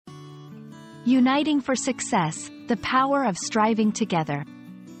Uniting for success, the power of striving together.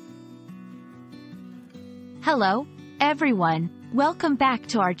 Hello, everyone. Welcome back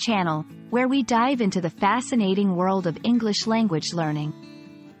to our channel, where we dive into the fascinating world of English language learning.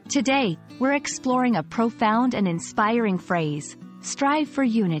 Today, we're exploring a profound and inspiring phrase, strive for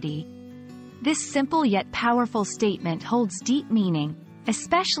unity. This simple yet powerful statement holds deep meaning,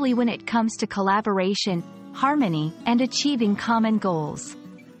 especially when it comes to collaboration, harmony, and achieving common goals.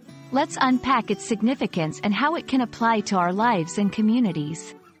 Let's unpack its significance and how it can apply to our lives and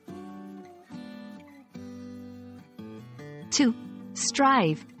communities. To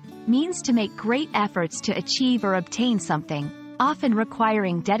strive means to make great efforts to achieve or obtain something, often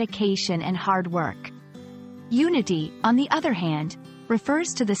requiring dedication and hard work. Unity, on the other hand,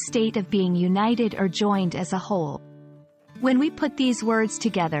 refers to the state of being united or joined as a whole. When we put these words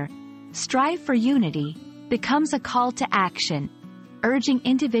together, strive for unity becomes a call to action, urging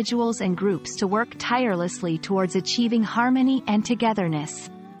individuals and groups to work tirelessly towards achieving harmony and togetherness.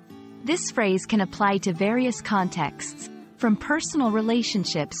 This phrase can apply to various contexts, from personal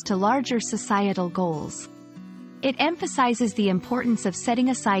relationships to larger societal goals. It emphasizes the importance of setting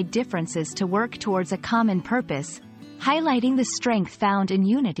aside differences to work towards a common purpose, highlighting the strength found in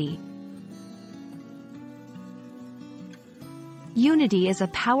unity. Unity is a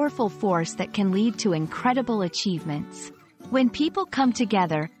powerful force that can lead to incredible achievements. When people come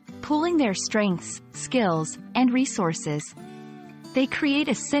together, pooling their strengths, skills, and resources, they create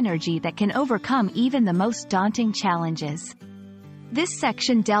a synergy that can overcome even the most daunting challenges. This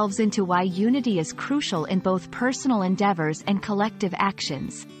section delves into why unity is crucial in both personal endeavors and collective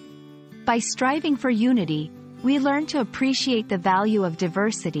actions. By striving for unity, we learn to appreciate the value of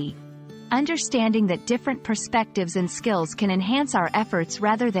diversity, understanding that different perspectives and skills can enhance our efforts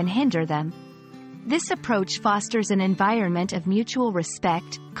rather than hinder them. This approach fosters an environment of mutual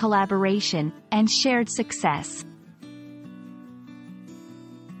respect, collaboration, and shared success.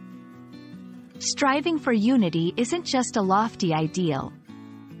 Striving for unity isn't just a lofty ideal.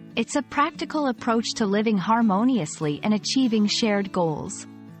 It's a practical approach to living harmoniously and achieving shared goals.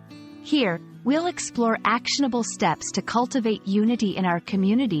 Here, we'll explore actionable steps to cultivate unity in our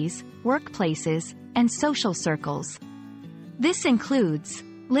communities, workplaces, and social circles. This includes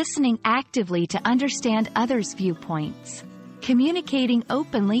listening actively to understand others' viewpoints, communicating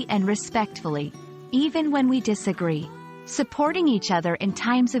openly and respectfully, even when we disagree, supporting each other in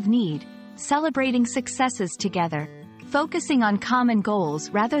times of need, celebrating successes together, focusing on common goals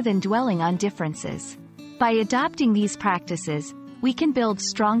rather than dwelling on differences. By adopting these practices, we can build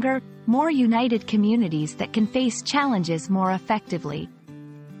stronger, more united communities that can face challenges more effectively.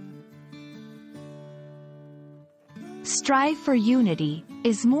 Strive for unity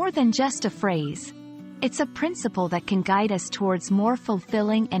is more than just a phrase. It's a principle that can guide us towards more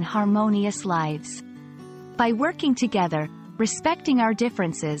fulfilling and harmonious lives. By working together, respecting our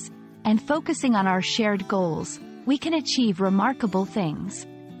differences, and focusing on our shared goals, we can achieve remarkable things.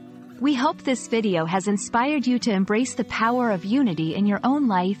 We hope this video has inspired you to embrace the power of unity in your own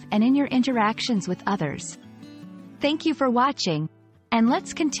life and in your interactions with others. Thank you for watching, and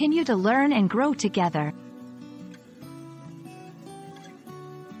let's continue to learn and grow together.